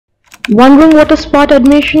Wondering what a spot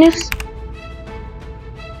admission is?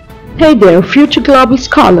 Hey there, future global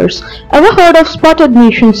scholars. Ever heard of spot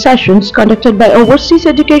admission sessions conducted by overseas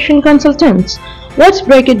education consultants? Let's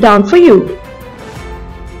break it down for you.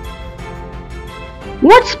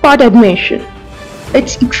 What's spot admission?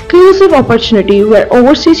 It's exclusive opportunity where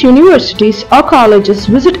overseas universities or colleges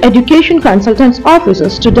visit education consultants'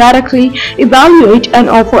 offices to directly evaluate and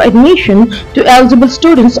offer admission to eligible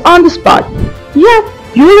students on the spot. Yep,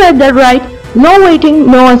 you read that right. No waiting,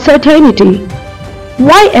 no uncertainty.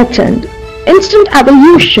 Why attend? Instant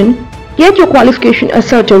evaluation. Get your qualification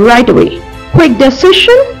asserted right away. Quick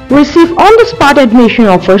decision. Receive on-the-spot admission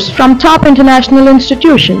offers from top international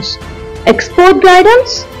institutions. Expert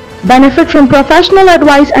guidance. Benefit from professional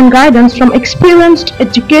advice and guidance from experienced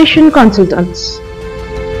education consultants.